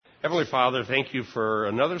Heavenly Father, thank you for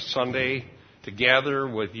another Sunday to gather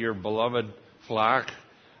with your beloved flock,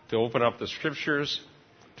 to open up the Scriptures,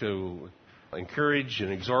 to encourage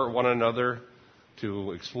and exhort one another,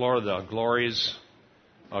 to explore the glories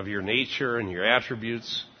of your nature and your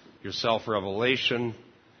attributes, your self-revelation,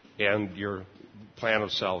 and your plan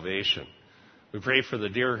of salvation. We pray for the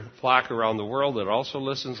dear flock around the world that also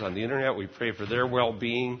listens on the internet. We pray for their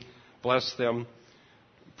well-being. Bless them,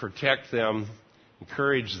 protect them,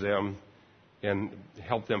 encourage them, and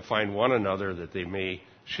help them find one another that they may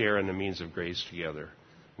share in the means of grace together.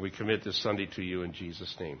 We commit this Sunday to you in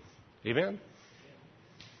Jesus' name. Amen?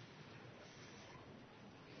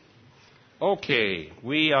 Okay,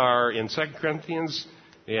 we are in 2 Corinthians,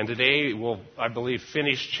 and today we'll, I believe,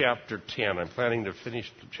 finish chapter 10. I'm planning to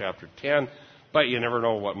finish chapter 10, but you never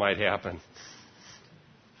know what might happen.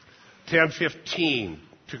 10:15,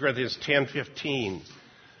 2 Corinthians 10:15.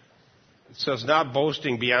 It says, not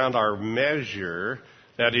boasting beyond our measure,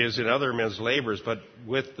 that is, in other men's labors, but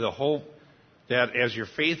with the hope that as your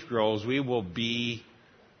faith grows, we will be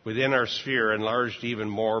within our sphere enlarged even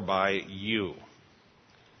more by you.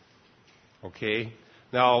 Okay?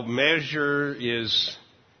 Now, measure is,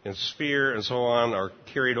 and sphere and so on are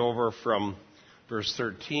carried over from verse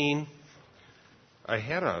 13.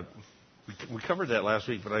 We covered that last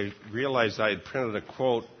week, but I realized I had printed a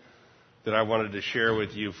quote that I wanted to share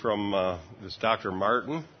with you from this Dr.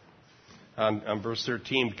 Martin on verse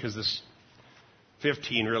 13, because this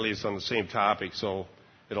 15 really is on the same topic, so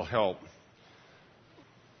it'll help.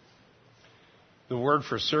 The word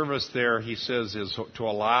for service there, he says, is to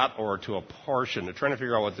allot or to apportion. They're trying to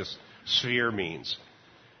figure out what this sphere means.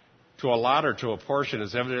 To allot or to apportion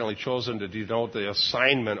is evidently chosen to denote the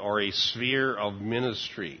assignment or a sphere of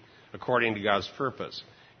ministry according to God's purpose.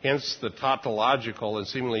 Hence the tautological and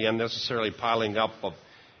seemingly unnecessarily piling up of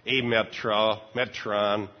metron,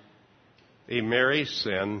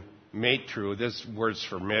 amerisen, matru. This word's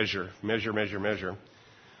for measure, measure.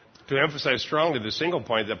 To emphasize strongly the single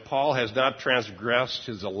point that Paul has not transgressed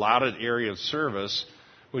his allotted area of service,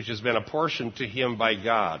 which has been apportioned to him by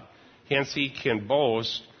God. Hence he can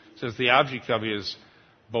boast, since the object of his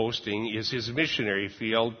boasting is his missionary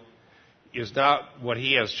field, is not what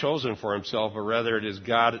he has chosen for himself, but rather it is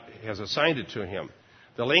God has assigned it to him.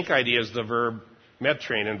 The link idea is the verb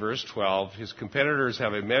metrain in verse 12. His competitors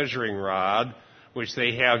have a measuring rod, which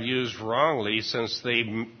they have used wrongly, since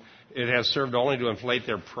it has served only to inflate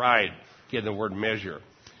their pride, again the word measure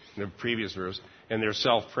in the previous verse, and their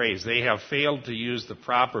self-praise. They have failed to use the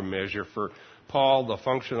proper measure. For Paul, the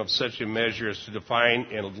function of such a measure is to define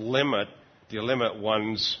and delimit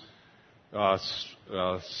one's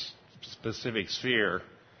specific sphere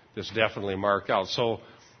that's definitely marked out. So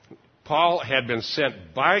Paul had been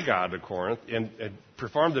sent by God to Corinth and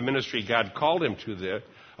performed the ministry God called him to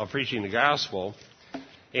of preaching the gospel.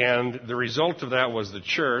 And the result of that was the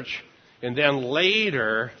church. And then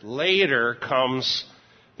later comes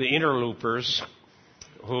the interlopers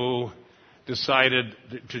who decided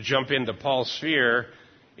to jump into Paul's sphere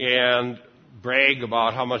and brag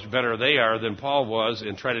about how much better they are than Paul was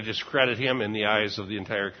and try to discredit him in the eyes of the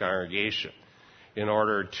entire congregation in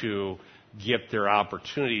order to get their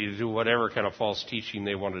opportunity to do whatever kind of false teaching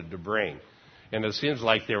they wanted to bring. And it seems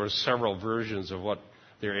like there were several versions of what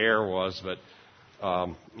their error was, but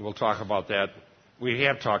we'll talk about that. We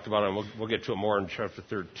have talked about it, and we'll get to it more in chapter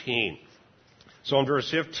 13. So in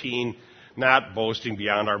verse 15, not boasting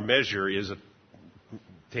beyond our measure is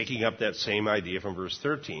taking up that same idea from verse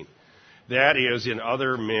 13. That is in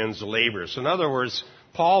other men's labors. So in other words,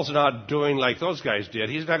 Paul's not doing like those guys did.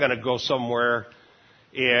 He's not going to go somewhere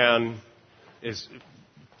and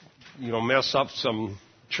mess up some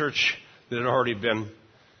church that had already been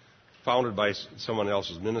founded by someone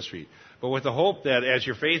else's ministry. But with the hope that as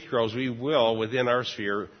your faith grows, we will, within our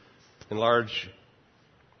sphere, be enlarged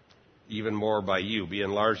even more by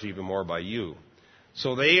you.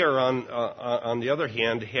 So they are, on the other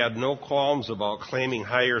hand, had no qualms about claiming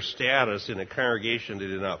higher status in a congregation they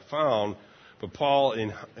did not found. But Paul,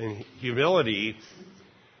 in humility,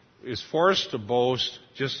 is forced to boast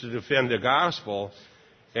just to defend the gospel.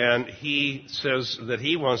 And he says that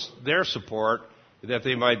he wants their support, that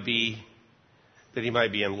he might be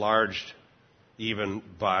enlarged even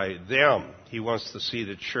by them. He wants to see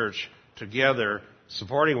the church together,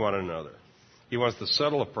 supporting one another. He wants to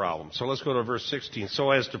settle a problem. So let's go to verse 16.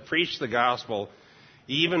 So as to preach the gospel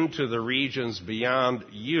even to the regions beyond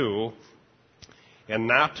you, and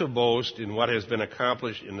not to boast in what has been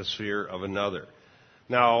accomplished in the sphere of another.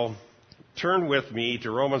 Now, turn with me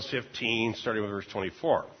to Romans 15, starting with verse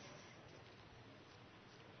 24.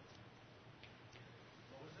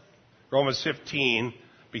 Romans 15,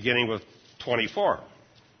 beginning with 24.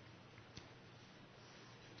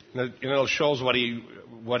 It shows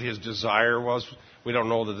what his desire was. We don't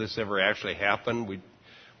know that this ever actually happened.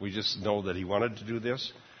 We just know that he wanted to do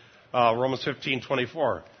this. Romans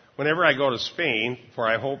 15:24. Whenever I go to Spain, for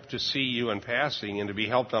I hope to see you in passing and to be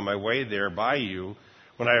helped on my way there by you,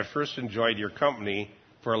 when I have first enjoyed your company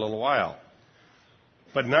for a little while.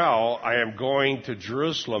 But now I am going to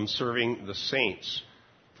Jerusalem serving the saints.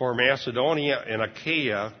 For Macedonia and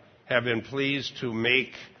Achaia have been pleased to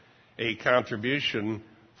make a contribution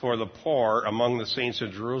for the poor among the saints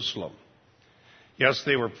in Jerusalem. Yes,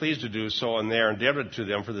 they were pleased to do so, and they are indebted to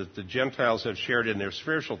them, for that the Gentiles have shared in their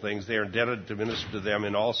spiritual things. They are indebted to minister to them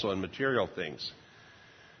and also in material things.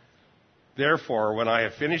 Therefore, when I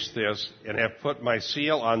have finished this and have put my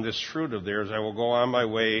seal on this fruit of theirs, I will go on my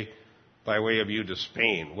way by way of you to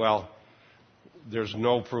Spain. Well, there's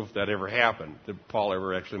no proof that ever happened, that Paul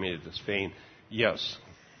ever actually made it to Spain. Yes.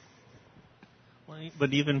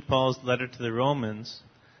 But even Paul's letter to the Romans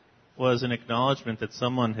was an acknowledgement that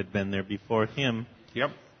someone had been there before him.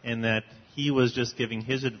 Yep. And that he was just giving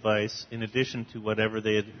his advice in addition to whatever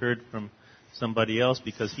they had heard from somebody else,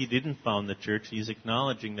 because he didn't found the church. He's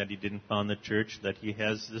acknowledging that he didn't found the church, that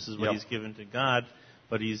this is what he's given to God,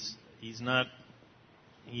 but he's not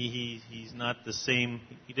the same.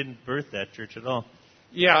 He didn't birth that church at all.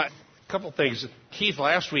 Yeah, a couple things. Keith,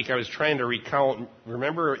 last week I was trying to recount.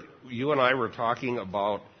 Remember, you and I were talking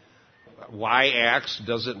about why Acts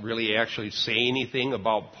doesn't really actually say anything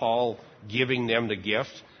about Paul giving them the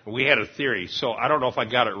gift. We had a theory, so I don't know if I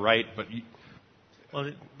got it right, but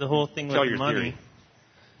well, the whole thing with the money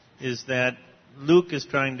is that Luke is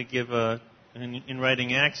trying to give in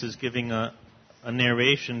writing Acts, is giving a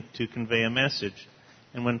narration to convey a message.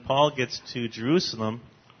 And when Paul gets to Jerusalem,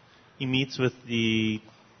 he meets with the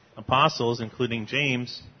apostles, including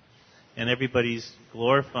James, and everybody's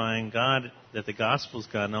glorifying God that the gospel's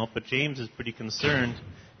gone out. But James is pretty concerned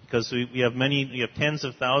because we have tens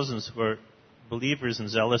of thousands who are believers and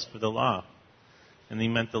zealous for the law. And he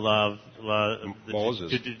meant the law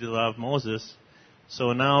of Moses.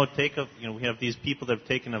 So now we have these people that have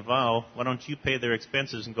taken a vow. Why don't you pay their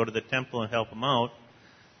expenses and go to the temple and help them out?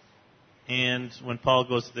 And when Paul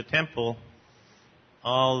goes to the temple,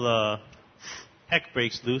 all the heck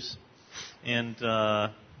breaks loose, and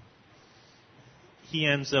he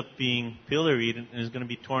ends up being pilloried and is going to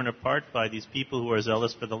be torn apart by these people who are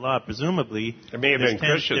zealous for the law. Presumably, it may have been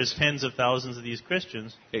Christians. There's tens of thousands of these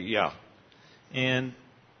Christians. Yeah. And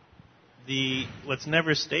what's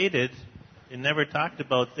never stated and never talked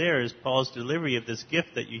about there is Paul's delivery of this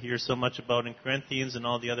gift that you hear so much about in Corinthians and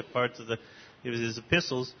all the other parts of his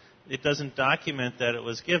epistles. It doesn't document that it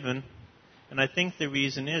was given. And I think the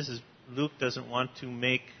reason is Luke doesn't want to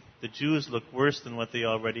make the Jews look worse than what they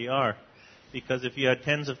already are. Because if you had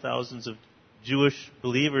tens of thousands of Jewish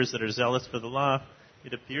believers that are zealous for the law,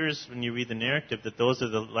 it appears when you read the narrative that those are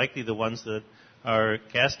likely the ones that are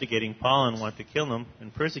castigating Paul and want to kill him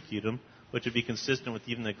and persecute him, which would be consistent with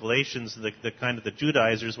even the Galatians, the kind of the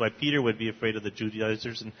Judaizers, why Peter would be afraid of the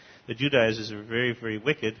Judaizers. And the Judaizers are very, very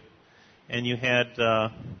wicked. And you had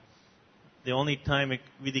the only time it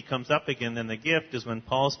really comes up again in the gift is when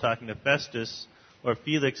Paul's talking to Festus or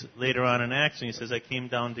Felix later on in Acts, and he says, I came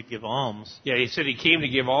down to give alms. Yeah, he said he came to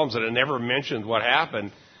give alms, and it never mentioned what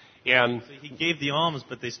happened. And so he gave the alms,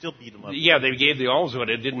 but they still beat him up. Yeah, they gave the alms, but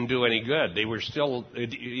it didn't do any good.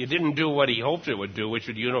 It didn't do what he hoped it would do, which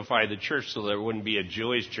would unify the church so there wouldn't be a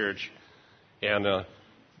Jewish church and a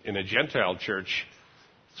Gentile church.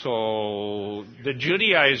 So the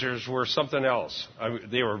Judaizers were something else.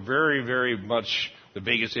 They were very, very much the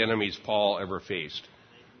biggest enemies Paul ever faced.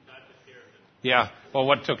 Yeah, well,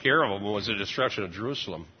 what took care of them was the destruction of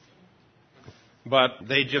Jerusalem. But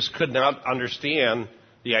they just could not understand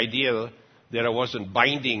the idea that it wasn't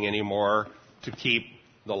binding anymore to keep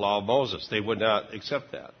the law of Moses. They would not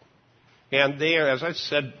accept that. And they, as I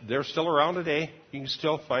said, they're still around today. You can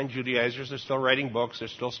still find Judaizers. They're still writing books. They're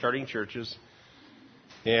still starting churches.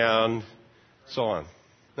 And so on.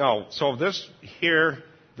 Now, so this here,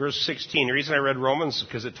 verse 16, the reason I read Romans is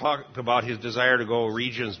because it talked about his desire to go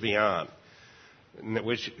regions beyond,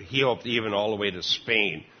 which he hoped even all the way to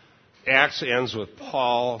Spain. Acts ends with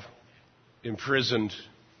Paul imprisoned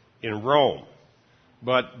in Rome.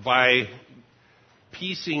 But by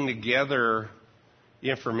piecing together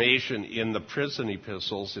information in the prison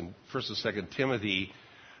epistles in 1st and 2nd Timothy,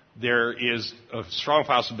 there is a strong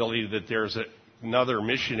possibility that there's another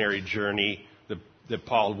missionary journey that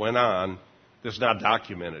Paul went on that's not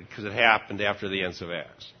documented because it happened after the end of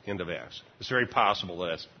Acts. It's very possible that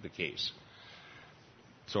that's the case.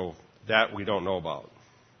 So that we don't know about.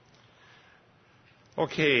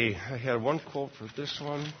 Okay, I had one quote for this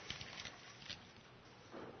one.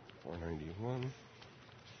 491.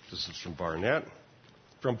 This is from Barnett.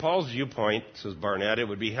 From Paul's viewpoint, says Barnett, it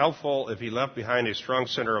would be helpful if he left behind a strong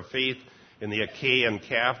center of faith in the Achaean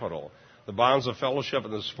capital. The bonds of fellowship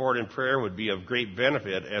and the support in prayer would be of great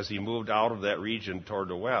benefit as he moved out of that region toward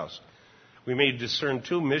the west. We may discern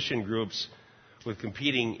two mission groups with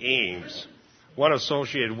competing aims, one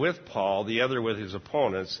associated with Paul, the other with his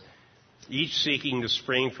opponents, each seeking to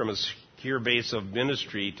spring from a secure base of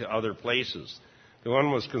ministry to other places. The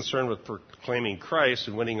one was concerned with proclaiming Christ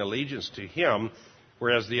and winning allegiance to him,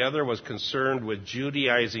 whereas the other was concerned with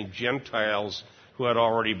Judaizing Gentiles who had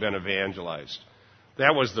already been evangelized.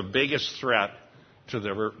 That was the biggest threat to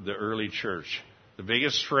the early church. The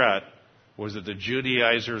biggest threat was that the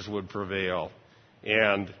Judaizers would prevail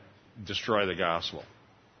and destroy the gospel.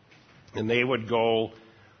 And they would go,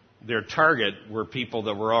 their target were people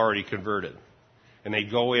that were already converted. And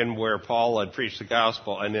they'd go in where Paul had preached the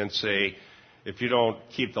gospel and then say, if you don't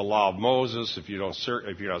keep the law of Moses, if you're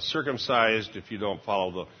not circumcised, if you don't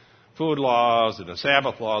follow the food laws and the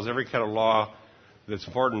Sabbath laws, every kind of law that's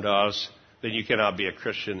important to us, then you cannot be a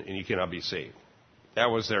Christian and you cannot be saved.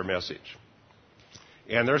 That was their message.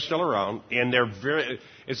 And they're still around, and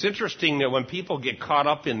it's interesting that when people get caught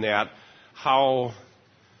up in that, how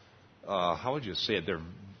would you say it? They're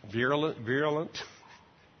virulent?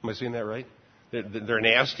 Am I saying that right? They're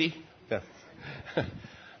nasty? Yeah.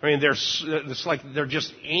 I mean, it's like they're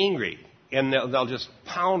just angry, and they'll just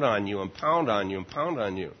pound on you and pound on you and pound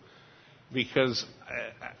on you. Because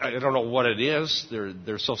I don't know what it is.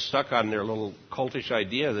 They're so stuck on their little cultish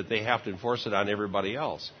idea that they have to enforce it on everybody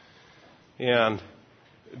else. And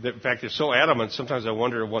in fact, they're so adamant, sometimes I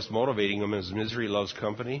wonder what's motivating them is misery loves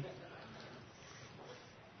company.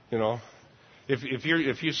 You know,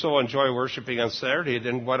 if you so enjoy worshiping on Saturday,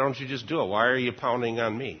 then why don't you just do it? Why are you pounding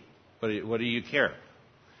on me? What do you care?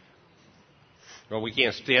 Well, we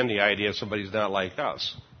can't stand the idea somebody's not like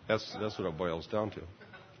us. That's what it boils down to.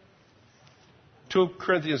 2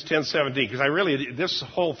 Corinthians 10:17, because this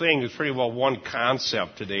whole thing is pretty well one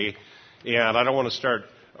concept today, and I don't want to start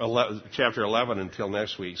chapter 11 until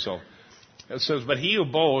next week. So it says, but he who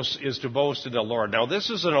boasts is to boast in the Lord. Now, this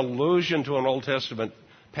is an allusion to an Old Testament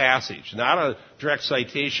passage, not a direct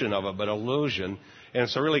citation of it, but allusion, and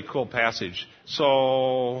it's a really cool passage.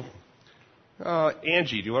 So,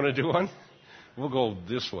 Angie, do you want to do one? We'll go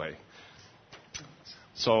this way.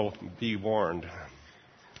 So, be warned.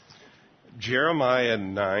 Jeremiah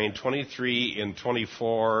 9:23 and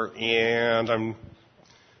 24, and I'm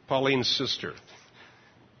Pauline's sister.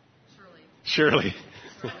 Shirley.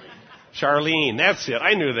 Charlene, that's it.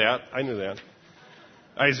 I knew that.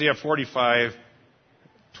 Isaiah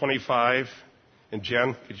 45:25, and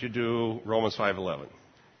Jen, could you do Romans 5:11?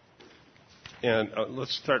 And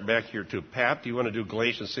let's start back here too. Pat, do you want to do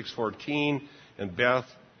Galatians 6:14, and Beth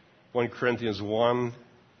 1 Corinthians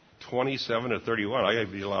 1:27 to 31? I got to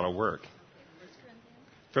be a lot of work.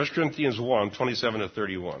 1 Corinthians 1:27 to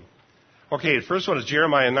 31. Okay, the first one is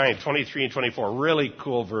Jeremiah 9:23 and 24. Really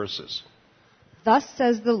cool verses. Thus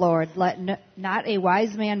says the Lord, let not a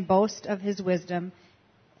wise man boast of his wisdom,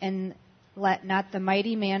 and let not the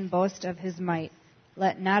mighty man boast of his might.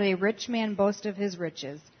 Let not a rich man boast of his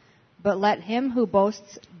riches. But let him who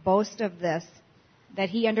boasts boast of this, that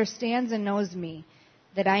he understands and knows me,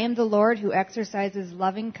 that I am the Lord who exercises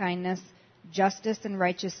loving kindness, justice, and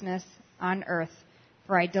righteousness on earth.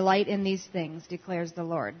 For I delight in these things, declares the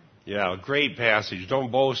Lord. Yeah, great passage. Don't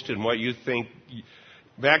boast in what you think.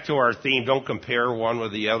 Back to our theme, don't compare one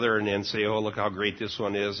with the other and then say, oh, look how great this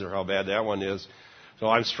one is or how bad that one is. So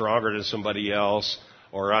I'm stronger than somebody else,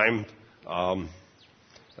 or I'm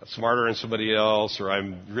smarter than somebody else, or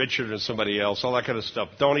I'm richer than somebody else, all that kind of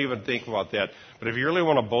stuff. Don't even think about that. But if you really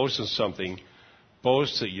want to boast in something,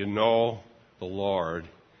 boast that you know the Lord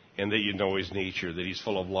and that you know His nature, that He's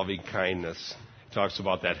full of loving kindness. It talks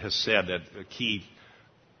about that hesed, that key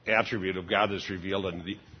attribute of God that's revealed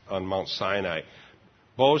on Mount Sinai.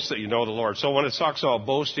 Boast that you know the Lord. So when it talks about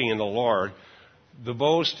boasting in the Lord, the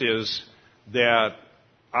boast is that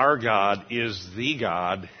our God is the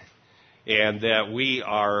God, and that we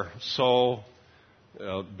are so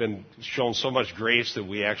been shown so much grace that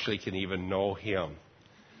we actually can even know Him.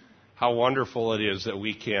 How wonderful it is that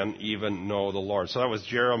we can even know the Lord. So that was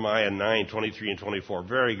Jeremiah 9:23 and 24.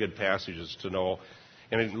 Very good passages to know.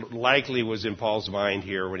 And it likely was in Paul's mind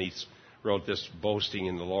here when he wrote this boasting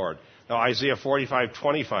in the Lord. Now Isaiah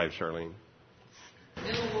 45:25, Charlene. In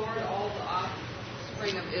the Lord all the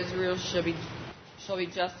offspring of Israel shall be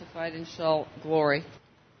justified and shall glory.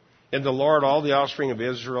 In the Lord all the offspring of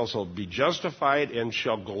Israel shall be justified and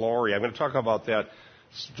shall glory. I'm going to talk about that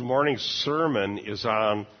This morning's sermon is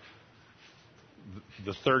on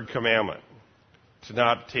the third commandment, to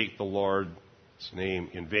not take the Lord's name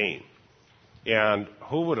in vain. And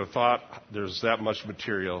who would have thought there's that much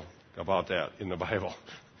material about that in the Bible?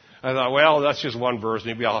 I thought, well, that's just one verse.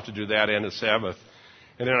 Maybe I'll have to do that and the Sabbath.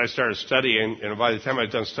 And then I started studying, and by the time I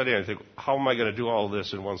was done studying, I think, how am I going to do all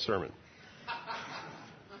this in one sermon?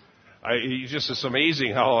 It's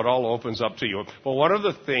amazing how it all opens up to you. But one of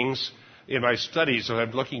the things in my studies, so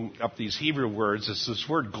I'm looking up these Hebrew words, is this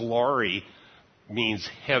word glory means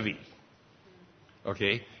heavy.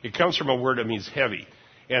 Okay? It comes from a word that means heavy.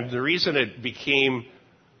 And the reason it became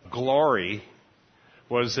glory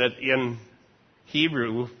was that in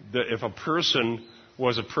Hebrew, if a person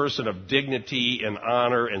was a person of dignity and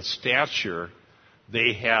honor and stature,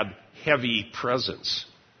 they had heavy presence.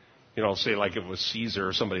 You know, say like it was Caesar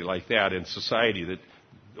or somebody like that in society, that,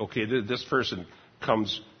 okay, this person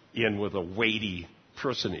comes in with a weighty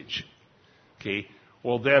personage. Okay?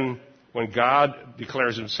 Well then, when God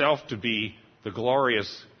declares himself to be the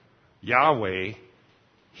glorious Yahweh,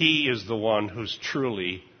 he is the one who's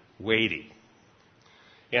truly weighty.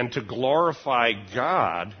 And to glorify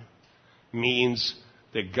God means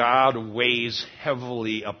that God weighs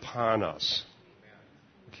heavily upon us.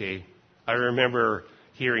 Okay? I remember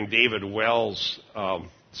hearing David Wells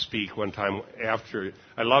speak one time after.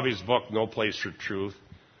 I love his book, No Place for Truth.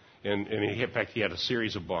 And in fact, he had a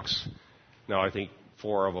series of books. Now I think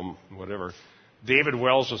 4 of them, whatever. David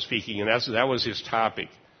Wells was speaking, and that was his topic.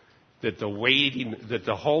 That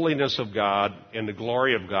the holiness of God and the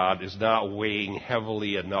glory of God is not weighing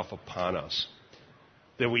heavily enough upon us.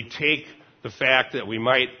 That we take the fact that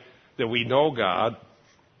we know God,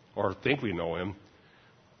 or think we know him,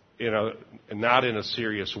 not in a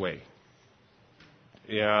serious way.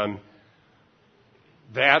 And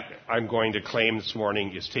that, I'm going to claim this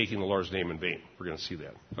morning, is taking the Lord's name in vain. We're going to see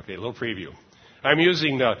that. Okay, a little preview. I'm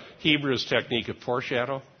using the Hebrews technique of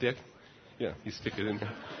foreshadow. Dick? Yeah, you stick it in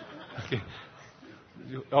there. Okay.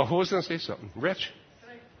 Oh, who was going to say something? Rich?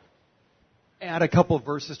 Add a couple of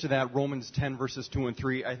verses to that, Romans 10, verses 2 and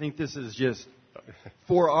 3. I think this is just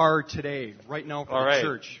for our today, right now for the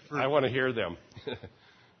church. I want to hear them.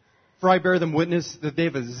 For I bear them witness that they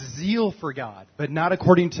have a zeal for God, but not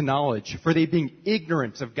according to knowledge. For they, being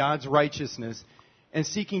ignorant of God's righteousness and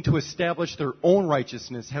seeking to establish their own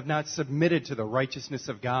righteousness, have not submitted to the righteousness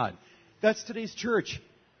of God. That's today's church.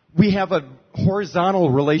 We have a horizontal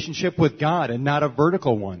relationship with God and not a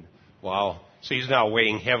vertical one. Wow. So he's now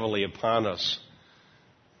weighing heavily upon us.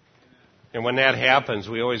 And when that happens,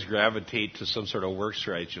 we always gravitate to some sort of works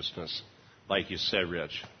righteousness, like you said,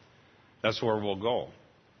 Rich. That's where we'll go.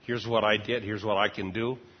 Here's what I did, here's what I can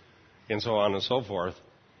do, and so on and so forth.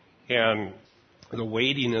 And the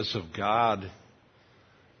weightiness of God,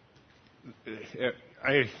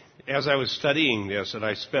 as I was studying this, and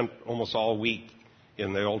I spent almost all week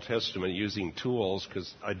in the Old Testament using tools,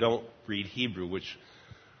 because I don't read Hebrew, which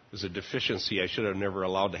is a deficiency I should have never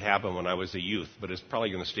allowed to happen when I was a youth, but it's probably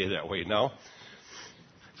going to stay that way now.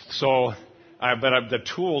 So, the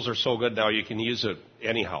tools are so good now you can use it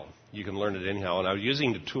anyhow. You can learn it anyhow. And I was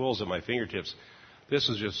using the tools at my fingertips. This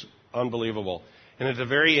is just unbelievable. And at the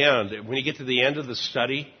very end, when you get to the end of the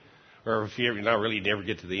study, or if you not really never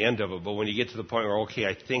get to the end of it, but when you get to the point where, okay,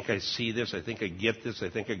 I think I see this, I think I get this, I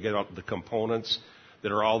think I get the components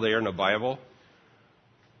that are all there in the Bible,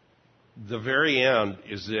 the very end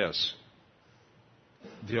is this.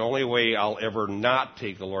 The only way I'll ever not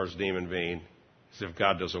take the Lord's name in vain is if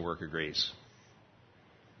God does a work of grace.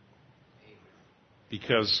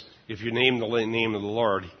 Because if you name the name of the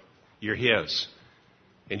Lord, you're His.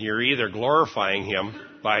 And you're either glorifying Him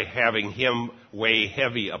by having Him weigh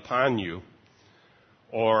heavy upon you,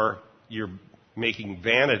 or you're making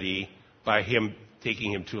vanity by Him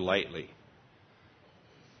taking Him too lightly.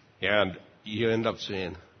 And you end up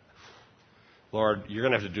saying, Lord, you're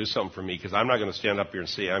going to have to do something for me, because I'm not going to stand up here and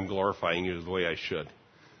say I'm glorifying you the way I should.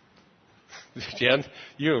 Jen,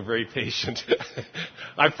 you are very patient.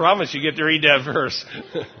 I promise you get to read that verse.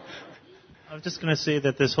 I was just going to say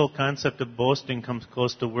that this whole concept of boasting comes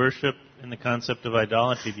close to worship and the concept of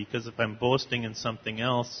idolatry, because if I'm boasting in something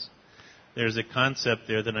else, there's a concept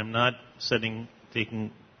there that I'm not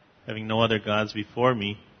having no other gods before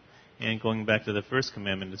me. And going back to the first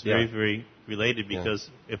commandment, it's very, very related, because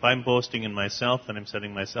if I'm boasting in myself, then I'm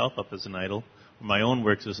setting myself up as an idol, or my own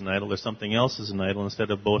works as an idol, or something else as an idol, instead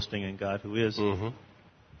of boasting in God who is. Mm-hmm.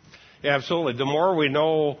 Yeah, absolutely. The more we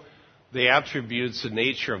know the attributes and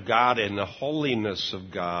nature of God and the holiness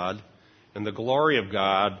of God and the glory of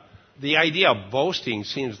God, the idea of boasting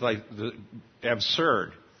seems like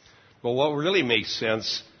absurd. But what really makes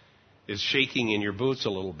sense is shaking in your boots a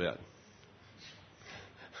little bit.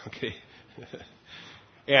 Okay.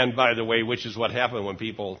 And by the way, which is what happened when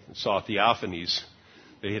people saw theophanies.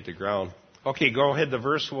 They hit the ground. Okay, go ahead. The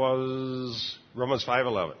verse was Romans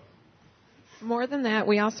 5:11. More than that,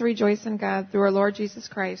 we also rejoice in God through our Lord Jesus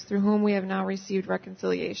Christ, through whom we have now received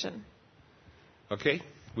reconciliation. Okay,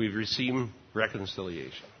 we've received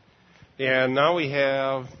reconciliation. And now we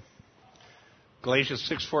have Galatians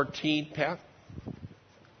 6:14, Pat.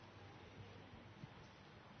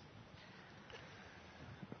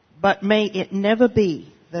 But may it never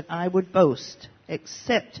be that I would boast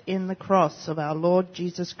except in the cross of our Lord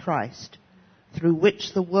Jesus Christ, through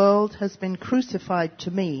which the world has been crucified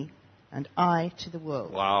to me and I to the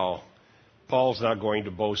world. Wow. Paul's not going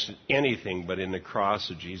to boast in anything but in the cross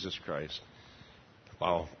of Jesus Christ.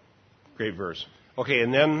 Wow. Great verse. Okay,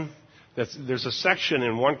 and then there's a section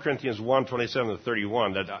in 1 Corinthians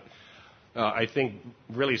 1:27-31 that I think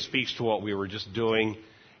really speaks to what we were just doing,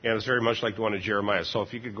 and it's very much like the one in Jeremiah. So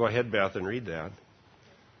if you could go ahead, Beth, and read that.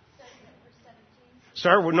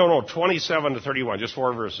 Start with, 27-31, just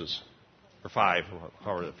 4 verses. Or 5,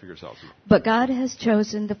 however that figures out. But God has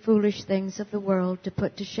chosen the foolish things of the world to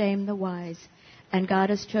put to shame the wise, and God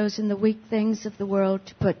has chosen the weak things of the world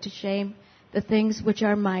to put to shame the things which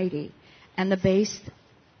are mighty, and the base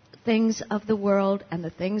things of the world and the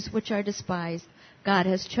things which are despised God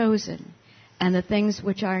has chosen, and the things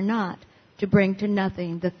which are not, to bring to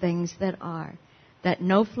nothing the things that are, that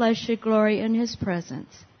no flesh should glory in his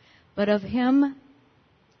presence. But of him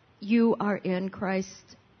you are in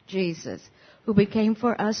Christ Jesus, who became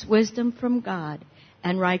for us wisdom from God,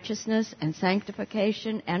 and righteousness and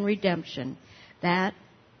sanctification and redemption, that,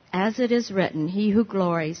 as it is written, he who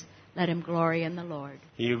glories, let him glory in the Lord.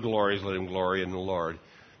 He who glories, let him glory in the Lord.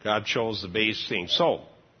 God chose the base thing. So,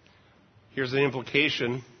 here's the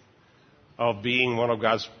implication of being one of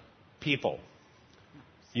God's people.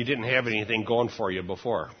 You didn't have anything going for you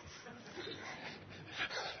before.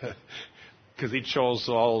 Because he chose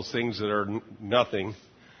all those things that are nothing.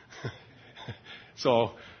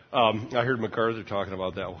 So, I heard MacArthur talking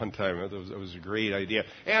about that one time. It was a great idea.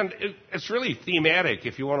 And it's really thematic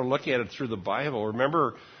if you want to look at it through the Bible.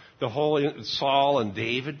 Remember the whole Saul and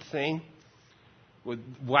David thing?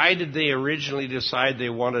 Why did they originally decide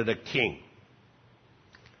they wanted a king?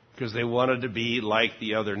 Because they wanted to be like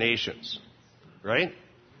the other nations. Right?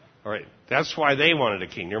 All right. That's why they wanted a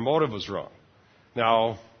king. Their motive was wrong.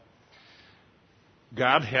 Now,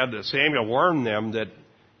 God had Samuel warn them that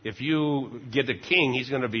if you get a king, he's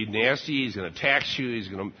going to be nasty, he's going to tax you, he's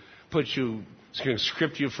going to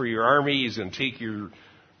script you for your army, he's going to take your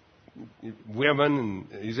women,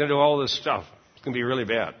 and he's going to do all this stuff. It's going to be really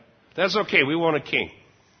bad. That's okay, we want a king.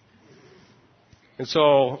 And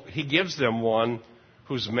so he gives them one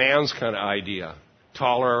who's man's kind of idea.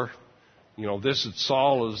 Taller,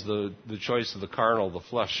 Saul is the choice of the carnal, the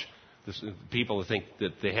flesh, the people who think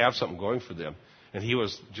that they have something going for them. And he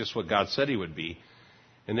was just what God said he would be.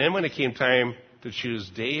 And then when it came time to choose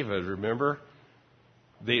David, remember,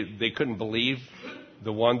 they couldn't believe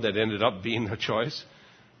the one that ended up being the choice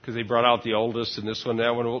because they brought out the oldest and this one,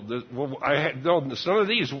 that one. Well, some of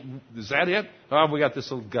these, is that it? Oh, we got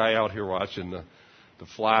this little guy out here watching the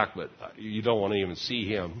flock, but you don't want to even see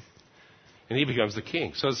him. And he becomes the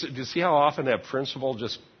king. So do you see how often that principle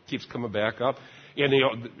just keeps coming back up? And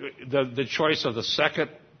the choice of the second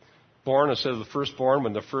born instead of the firstborn,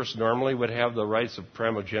 when the first normally would have the rights of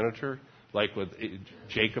primogeniture, like with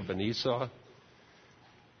Jacob and Esau,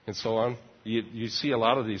 and so on. You see a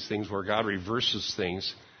lot of these things where God reverses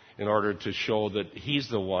things in order to show that he's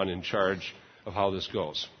the one in charge of how this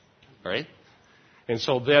goes. All right? And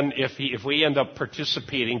so then if we end up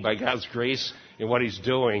participating by God's grace in what he's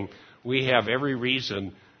doing, we have every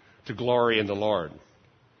reason to glory in the Lord.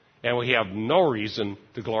 And we have no reason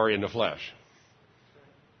to glory in the flesh.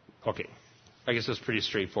 Okay, I guess that's pretty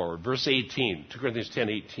straightforward. Verse 18, 2 Corinthians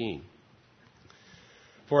 10:18.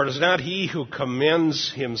 For it is not he who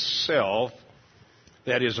commends himself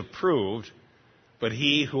that is approved, but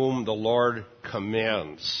he whom the Lord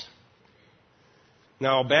commends.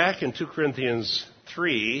 Now, back in 2 Corinthians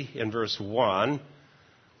 3, in verse 1,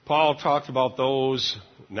 Paul talked about those,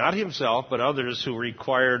 not himself, but others who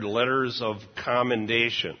required letters of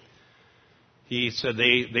commendation. He said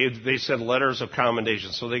they sent letters of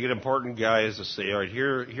commendation. So they get important guys to say, all right,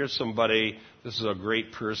 here's somebody, this is a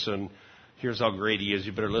great person, here's how great he is,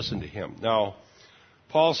 you better listen to him. Now,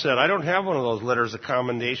 Paul said, I don't have one of those letters of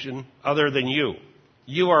commendation other than you.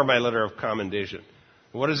 You are my letter of commendation.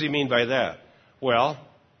 What does he mean by that? Well,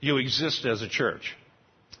 you exist as a church.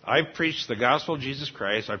 I've preached the gospel of Jesus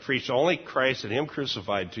Christ. I've preached only Christ and him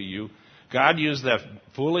crucified to you. God used that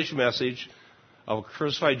foolish message of a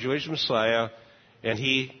crucified Jewish Messiah, and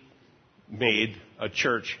he made a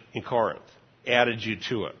church in Corinth, added you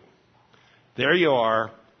to it. There you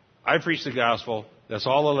are. I preach the gospel. That's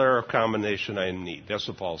all the layer of combination I need. That's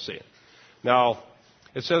what Paul's saying. Now,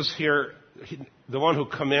 it says here, the one who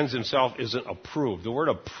commends himself isn't approved. The word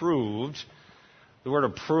approved,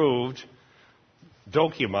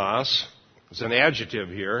 dokimos, is an adjective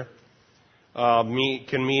here. Can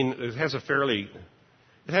mean, it has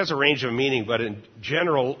a range of meaning, but in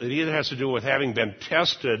general, it either has to do with having been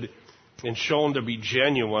tested and shown to be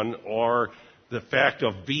genuine, or the fact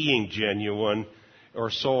of being genuine, or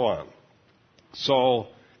so on. So,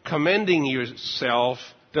 commending yourself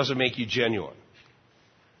doesn't make you genuine,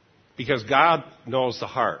 because God knows the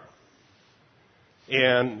heart.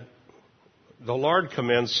 And the Lord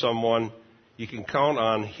commends someone, you can count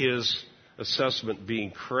on his assessment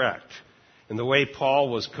being correct. And the way Paul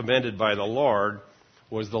was commended by the Lord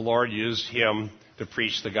was the Lord used him to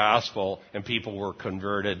preach the gospel, and people were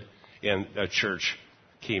converted, and a church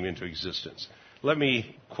came into existence. Let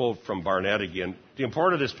me quote from Barnett again. The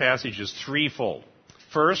importance of this passage is threefold.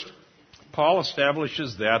 First, Paul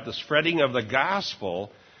establishes that the spreading of the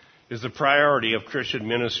gospel is the priority of Christian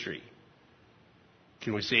ministry.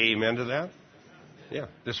 Can we say amen to that? Yeah.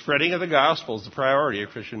 The spreading of the gospel is the priority of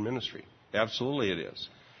Christian ministry. Absolutely it is.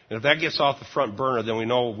 And if that gets off the front burner, then we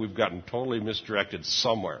know we've gotten totally misdirected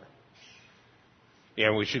somewhere.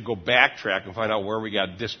 And we should go backtrack and find out where we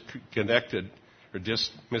got disconnected or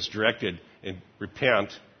misdirected and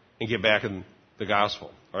repent and get back in the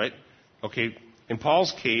gospel. All right? Okay. In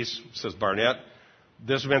Paul's case, says Barnett,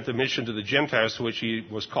 this meant the mission to the Gentiles to which he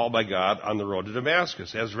was called by God on the road to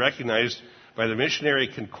Damascus, as recognized by the Missionary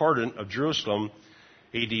Concordant of Jerusalem,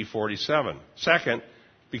 A.D. 47. Second,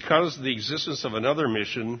 because the existence of another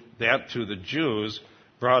mission, that to the Jews,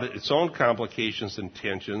 brought its own complications and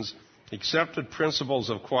tensions, accepted principles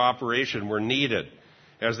of cooperation were needed,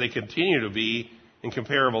 as they continue to be in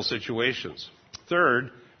comparable situations.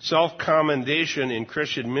 Third, self-commendation in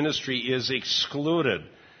Christian ministry is excluded.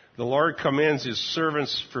 The Lord commends his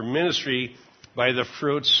servants for ministry by the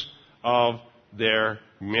fruits of their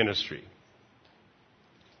ministry.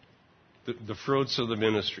 The fruits of the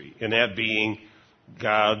ministry, and that being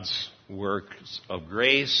God's works of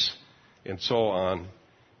grace and so on.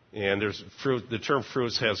 And there's fruit. The term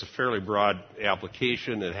fruits has a fairly broad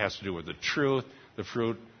application. It has to do with the truth, the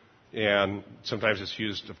fruit, and sometimes it's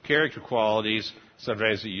used of character qualities.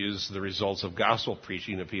 Sometimes it uses the results of gospel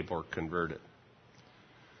preaching that people are converted.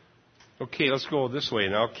 Okay, let's go this way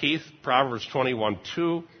now. Keith, Proverbs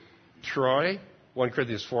 21:2. Troy, 1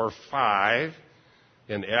 Corinthians 4:5.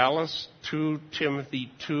 And Alice, 2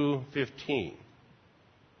 Timothy 2:15.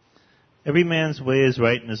 Every man's way is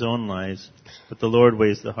right in his own eyes, but the Lord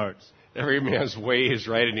weighs the hearts. Every man's way is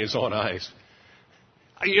right in his own eyes.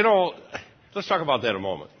 You know, let's talk about that a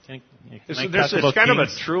moment. It's kind of a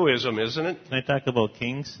truism, isn't it? Can I talk about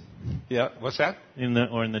kings? Yeah, what's that? In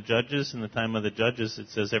the Judges, in the time of the Judges, it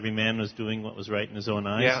says every man was doing what was right in his own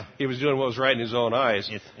eyes. Yeah, he was doing what was right in his own eyes.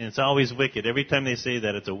 And it's always wicked. Every time they say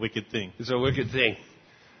that, it's a wicked thing. It's a wicked thing.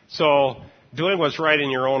 So, doing what's right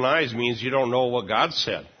in your own eyes means you don't know what God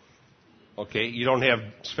said. Okay? You don't have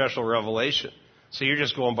special revelation. So you're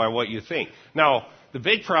just going by what you think. Now, the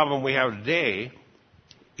big problem we have today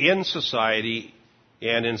in society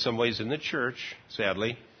and in some ways in the church,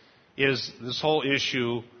 sadly, is this whole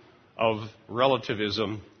issue of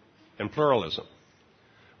relativism and pluralism.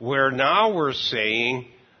 Where now we're saying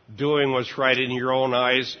doing what's right in your own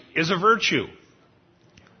eyes is a virtue.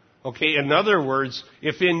 Okay, in other words,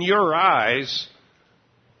 if in your eyes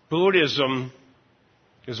Buddhism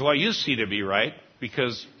is what you see to be right,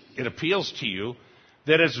 because it appeals to you,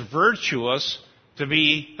 then it's virtuous to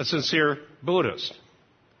be a sincere Buddhist,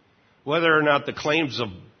 whether or not the claims of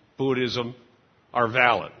Buddhism are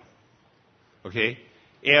valid. Okay?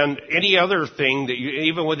 And any other thing that you,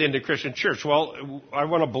 even within the Christian church, well, I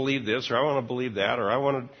want to believe this, or I want to believe that, or I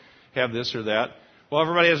want to have this or that. Well,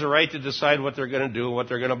 everybody has a right to decide what they're going to do and what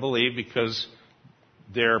they're going to believe, because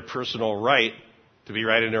their personal right to be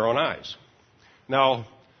right in their own eyes. Now,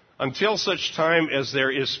 until such time as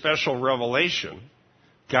there is special revelation,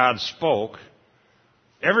 God spoke,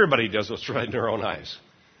 everybody does what's right in their own eyes,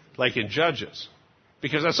 like in Judges,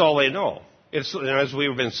 because that's all they know. It's, as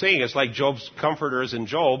we've been saying, it's like Job's comforters in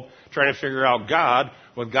Job trying to figure out God,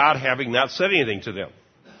 with God having not said anything to them.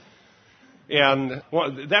 And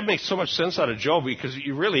that makes so much sense out of Job, because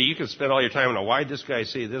you can spend all your time on why did this guy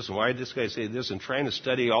say this and why did this guy say this, and trying to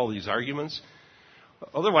study all these arguments.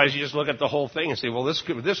 Otherwise, you just look at the whole thing and say, well,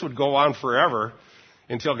 this would go on forever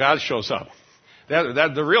until God shows up.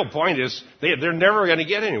 The real point is they're never going to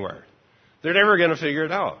get anywhere. They're never going to figure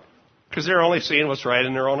it out. Because they're only seeing what's right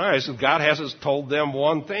in their own eyes. And God hasn't told them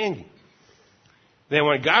one thing. Then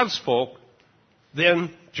when God spoke,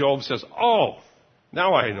 then Job says, oh,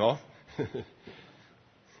 now I know.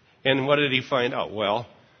 And what did he find out? Well,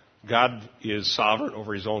 God is sovereign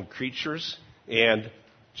over his own creatures. And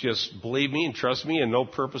just believe me and trust me, and no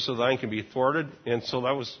purpose of thine can be thwarted. And so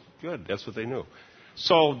that was good. That's what they knew.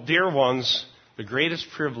 So, dear ones, the greatest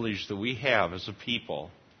privilege that we have as a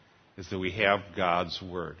people is that we have God's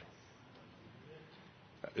Word.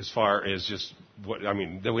 As far as just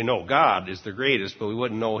that we know God is the greatest, but we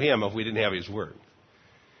wouldn't know Him if we didn't have His Word.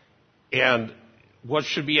 And what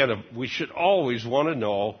should be we should always want to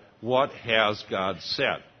know what has God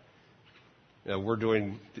said. We're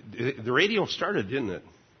doing the radio started, didn't it?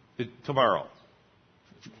 Tomorrow.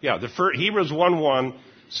 Yeah, Hebrews 1:1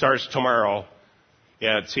 starts tomorrow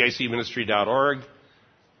at cicministry.org,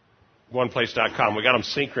 oneplace.com. We got them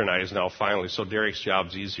synchronized now finally, so Derek's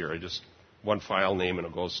job's easier. One file name and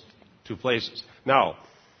it goes 2 places. Now,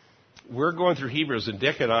 we're going through Hebrews, and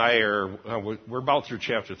Dick and I we're about through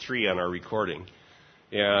chapter 3 on our recording.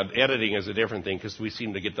 And editing is a different thing because we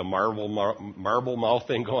seem to get the marble mouth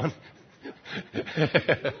thing going.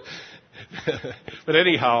 But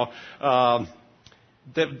anyhow,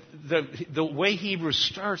 the way Hebrews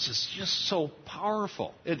starts is just so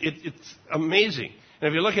powerful. It's amazing. And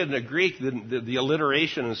if you look at it in the Greek, the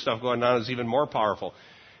alliteration and stuff going on is even more powerful.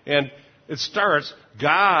 And it starts,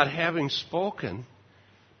 God having spoken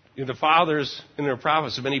in the fathers and their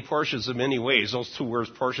prophets in many portions of many ways. Those 2 words,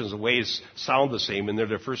 portions of ways, sound the same, and they're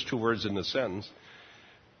the first 2 words in the sentence.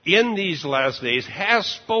 In these last days has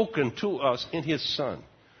spoken to us in His Son,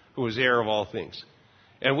 who is heir of all things.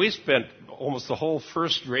 And we spent almost the whole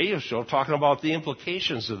first radio show talking about the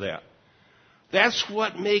implications of that. That's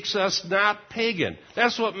what makes us not pagan.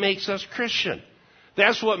 That's what makes us Christian.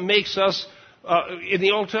 That's what makes us, in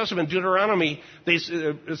the Old Testament, Deuteronomy,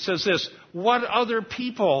 it says this, what other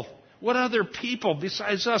people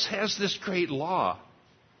besides us has this great law?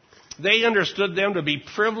 They understood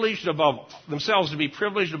themselves to be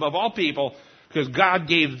privileged above all people because God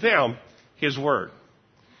gave them His Word.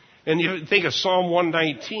 And you think of Psalm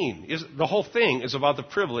 119. The whole thing is about the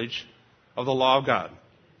privilege of the law of God,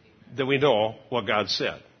 that we know what God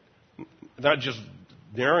said. Not just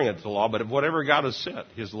narrowing it to the law, but whatever God has said.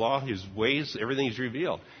 His law, His ways, everything He's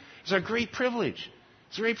revealed. It's a great privilege.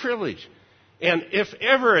 It's a great privilege. And if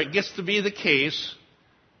ever it gets to be the case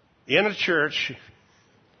in a church,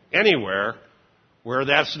 anywhere, where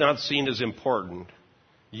that's not seen as important,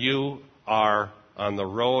 you are on the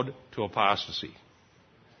road to apostasy.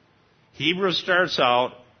 Hebrews starts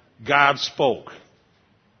out, God spoke.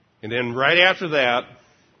 And then right after that,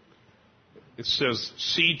 it says,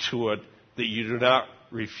 see to it that you do not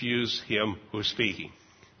refuse Him who is speaking.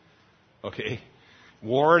 Okay?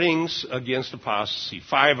 Warnings against apostasy.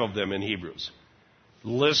 5 of them in Hebrews.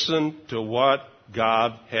 Listen to what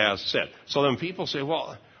God has said. So then people say,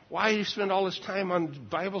 well, why do you spend all this time on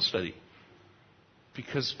Bible study?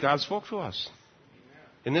 Because God spoke to us.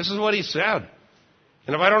 And this is what He said.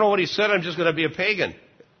 And if I don't know what He said, I'm just going to be a pagan.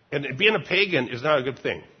 And being a pagan is not a good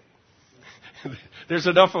thing. There's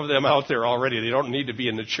enough of them out there already. They don't need to be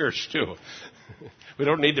in the church, too. We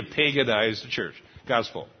don't need to paganize the church. God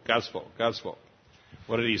spoke. God spoke. God spoke.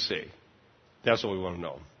 What did He say? That's what we want to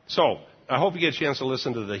know. So, I hope you get a chance to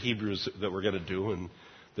listen to the Hebrews that we're going to do, and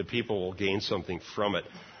the people will gain something from it.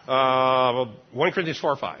 1 Corinthians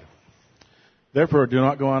 4:5. Therefore, do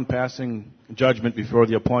not go on passing judgment before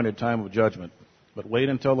the appointed time of judgment, but wait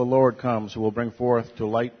until the Lord comes, who will bring forth to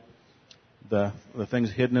light the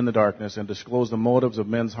things hidden in the darkness and disclose the motives of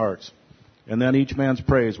men's hearts. And then each man's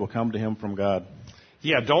praise will come to him from God.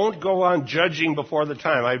 Yeah, don't go on judging before the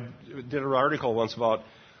time. I did an article once about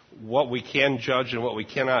what we can judge and what we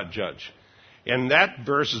cannot judge. And that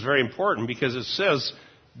verse is very important because it says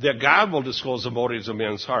that God will disclose the motives of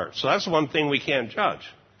men's hearts. So that's one thing we can't judge.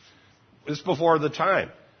 It's before the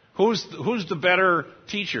time. Who's the better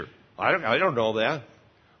teacher? I don't know that.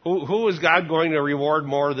 Who is God going to reward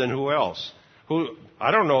more than who else?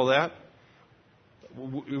 I don't know that.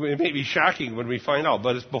 It may be shocking when we find out,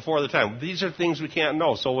 but it's before the time. These are things we can't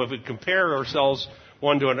know. So if we compare ourselves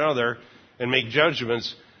one to another and make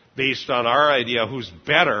judgments based on our idea of who's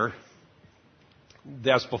better,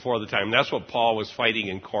 that's before the time. That's what Paul was fighting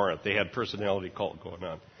in Corinth. They had personality cult going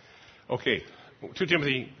on. Okay, 2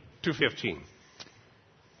 Timothy 2:15.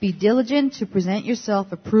 Be diligent to present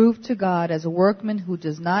yourself approved to God as a workman who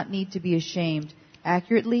does not need to be ashamed,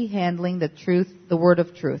 accurately handling the word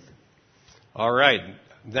of truth. All right.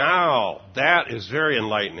 Now, that is very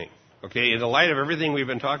enlightening. Okay, in the light of everything we've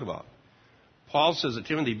been talking about. Paul says to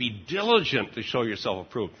Timothy, be diligent to show yourself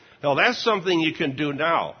approved. Now, that's something you can do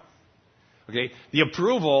now. Okay, the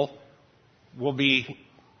approval will be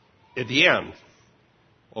at the end.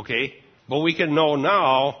 Okay, but we can know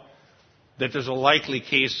now that there's a likely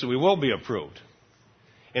case that we will be approved.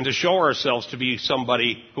 And to show ourselves to be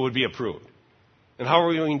somebody who would be approved. And how are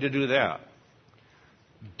we going to do that?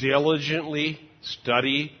 Diligently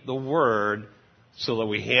study the Word so that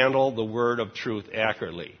we handle the Word of truth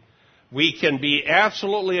accurately. We can be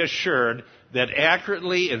absolutely assured that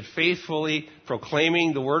accurately and faithfully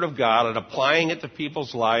proclaiming the Word of God and applying it to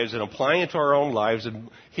people's lives and applying it to our own lives and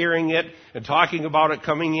hearing it and talking about it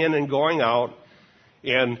coming in and going out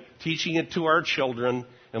and teaching it to our children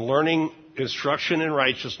and learning instruction in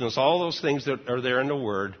righteousness, all those things that are there in the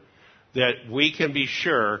Word, that we can be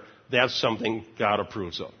sure that's something God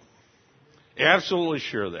approves of. Absolutely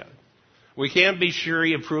sure of that. We can't be sure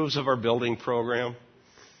He approves of our building program.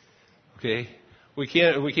 Okay? We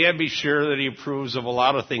can't be sure that He approves of a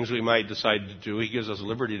lot of things we might decide to do. He gives us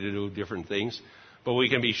liberty to do different things. But we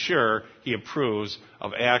can be sure He approves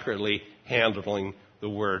of accurately handling the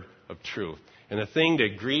Word of truth. And the thing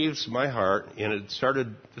that grieves my heart, and this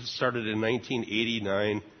started in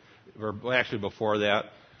 1989, or actually before that,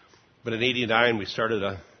 but in 89 we started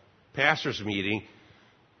a pastor's meeting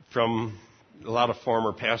from a lot of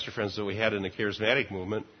former pastor friends that we had in the charismatic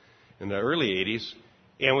movement in the early 80s.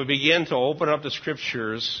 And we began to open up the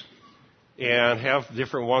scriptures and have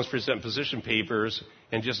different ones present position papers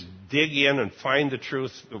and just dig in and find the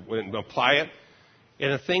truth and apply it.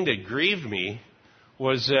 And the thing that grieved me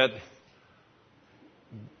was that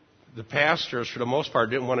the pastors, for the most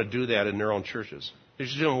part, didn't want to do that in their own churches. They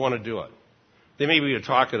just didn't want to do it. They may be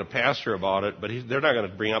talking to a pastor about it, but they're not going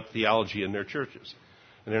to bring up theology in their churches.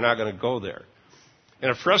 And they're not going to go there. And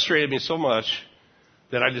it frustrated me so much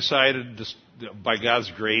that I decided, by God's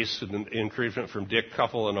grace and encouragement from Dick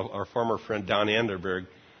Kuffel and our former friend Don Anderberg,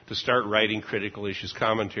 to start writing critical issues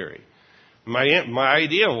commentary. My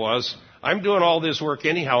idea was, I'm doing all this work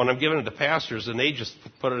anyhow, and I'm giving it to pastors, and they just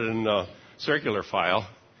put it in a circular file.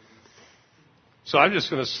 So I'm just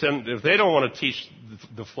going to send, if they don't want to teach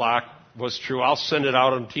the flock what's true, I'll send it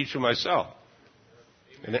out and teach them myself.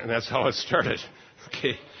 And that's how it started.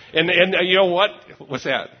 Okay. And you know what? What's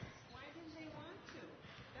that? Why didn't they want to?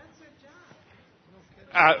 That's their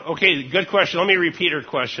job. Okay, good question. Let me repeat her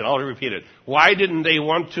question. I'll repeat it. Why didn't they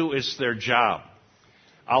want to? It's their job.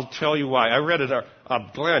 I'll tell you why. I read it.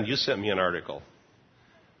 Glenn, you sent me an article.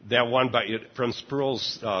 That one from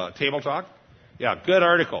Sproul's Table Talk. Yeah, good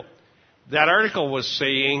article. That article was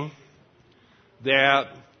saying that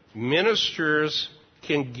ministers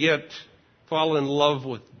can fall in love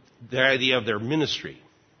with the idea of their ministry.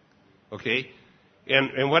 Okay?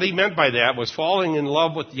 And what he meant by that was falling in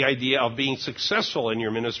love with the idea of being successful in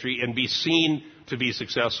your ministry and be seen to be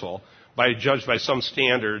successful judged by some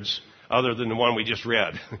standards other than the one we just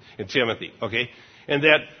read in Timothy. Okay? And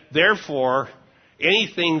that, therefore,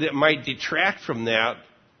 anything that might detract from that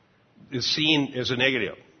is seen as a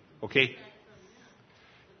negative. Okay?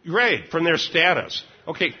 Right, from their status.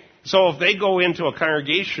 Okay, so if they go into a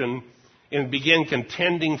congregation and begin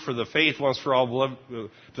contending for the faith once for all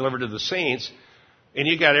delivered to the saints, and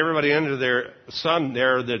you got everybody under their sun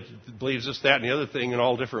there that believes this, that, and the other thing in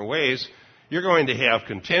all different ways, you're going to have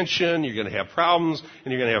contention, you're going to have problems,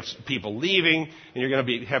 and you're going to have people leaving, and you're going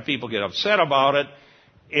to have people get upset about it,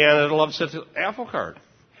 and it'll upset the apple cart.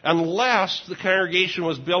 Unless the congregation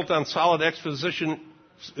was built on solid expositionary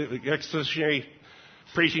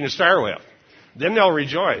preaching to start with. Then they'll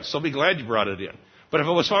rejoice. They'll be glad you brought it in. But if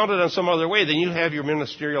it was founded on some other way, then you have your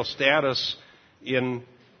ministerial status weighing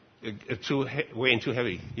too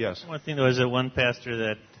heavy. Yes. One thing, there was one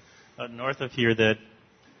pastor that north of here that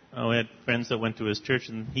we had friends that went to his church,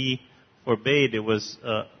 and he forbade, it was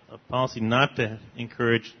a policy not to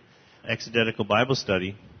encourage exegetical Bible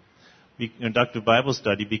study, inductive Bible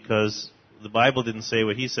study, because the Bible didn't say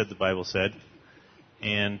what he said the Bible said.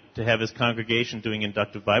 And to have his congregation doing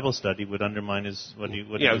inductive Bible study would undermine what he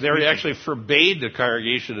they actually forbade the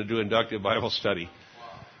congregation to do inductive Bible study.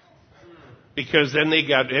 Because then they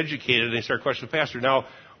got educated and they started questioning the pastor. Now,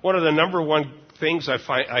 one of the number one things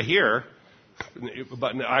I hear,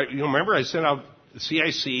 but remember I sent out the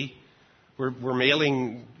CIC. We're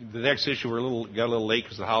mailing the next issue. Got a little late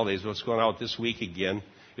because of the holidays, but it's going out this week again.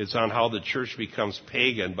 It's on how the church becomes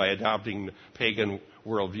pagan by adopting the pagan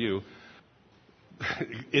worldview.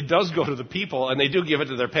 It does go to the people, and they do give it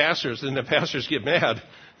to their pastors, and the pastors get mad.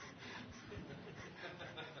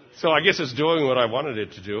 So I guess it's doing what I wanted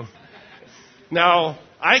it to do. Now,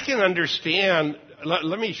 I can understand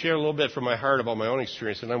let me share a little bit from my heart about my own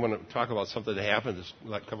experience, and I want to talk about something that happened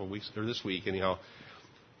this week, anyhow.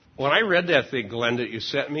 When I read that thing, Glenn, that you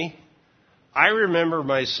sent me, I remember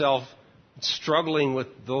myself struggling with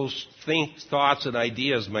those thoughts and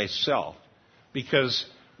ideas myself, because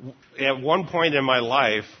at one point in my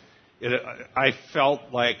life, I felt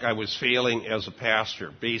like I was failing as a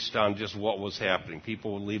pastor based on just what was happening.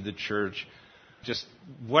 People would leave the church, just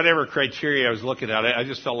whatever criteria I was looking at, I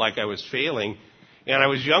just felt like I was failing. And I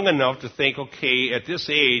was young enough to think, okay, at this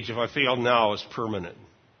age, if I fail now, it's permanent.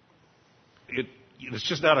 It's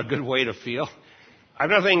just not a good way to feel. I'm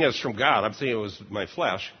not thinking it's from God. I'm thinking it was my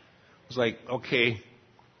flesh. It was like, okay,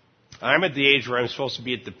 I'm at the age where I'm supposed to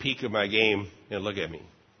be at the peak of my game, and look at me.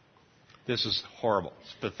 This is horrible.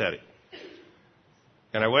 It's pathetic.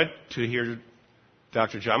 And I went to hear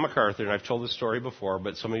Dr. John MacArthur, and I've told this story before,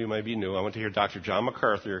 but some of you might be new. I went to hear Dr. John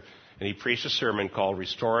MacArthur, and he preached a sermon called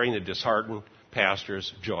Restoring the Disheartened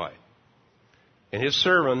Pastor's Joy. And his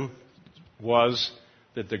sermon was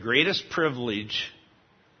that the greatest privilege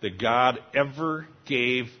that God ever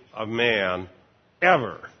gave a man,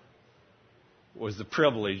 ever, was the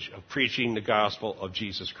privilege of preaching the gospel of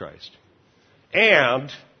Jesus Christ. And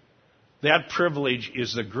that privilege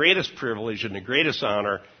is the greatest privilege and the greatest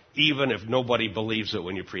honor, even if nobody believes it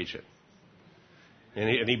when you preach it.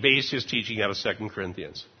 And he based his teaching out of 2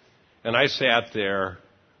 Corinthians. And I sat there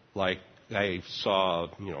like I saw,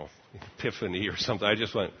 epiphany or something. I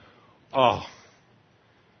just went, oh.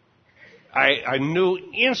 I knew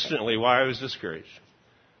instantly why I was discouraged.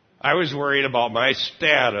 I was worried about my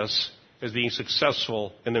status as being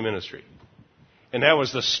successful in the ministry. And that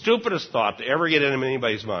was the stupidest thought to ever get into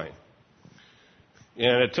anybody's mind.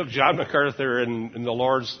 And it took John MacArthur and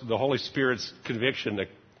the Holy Spirit's conviction to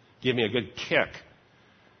give me a good kick.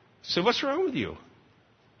 I said, what's wrong with you?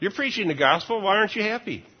 You're preaching the gospel. Why aren't you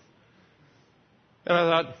happy? And I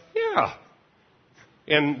thought, yeah.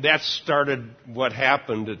 And that started what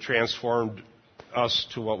happened. It transformed us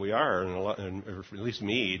to what we are, and at least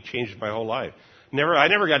me. It changed my whole life. I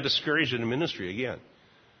never got discouraged in the ministry again.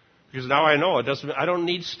 Because now I know I don't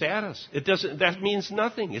need status. That means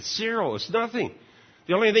nothing. It's zero. It's nothing.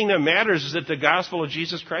 The only thing that matters is that the gospel of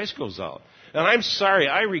Jesus Christ goes out. And I'm sorry,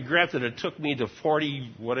 I regret that it took me to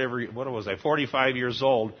 45 years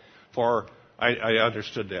old before I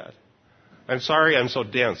understood that. I'm sorry I'm so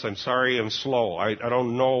dense. I'm sorry I'm slow. I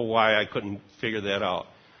don't know why I couldn't figure that out.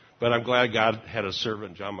 But I'm glad God had a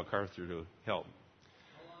servant, John MacArthur, to help.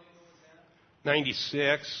 How long ago was that?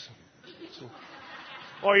 96.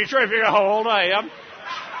 Oh, you're trying to figure out how old I am?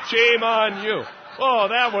 Shame on you. Oh,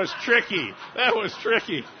 that was tricky.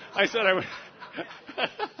 I said I would.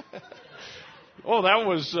 Oh, that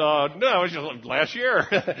was just last year.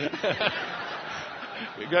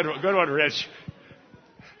 Good one, Rich.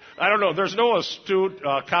 I don't know. There's no astute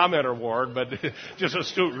comment award, but just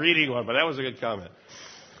astute reading one. But that was a good comment.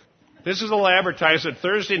 This is a little advertisement.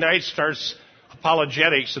 Thursday night starts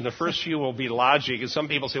apologetics, and the first few will be logic. And some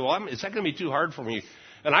people say, well, is that going to be too hard for me?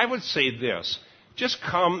 And I would say this. Just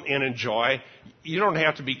come and enjoy. You don't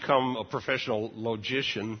have to become a professional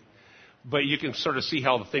logician, but you can sort of see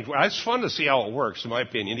how the thing works. It's fun to see how it works, in my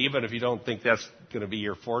opinion, even if you don't think that's going to be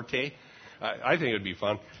your forte. I think it would be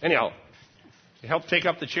fun. Anyhow, help take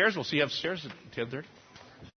up the chairs. We'll see you upstairs at 10:30.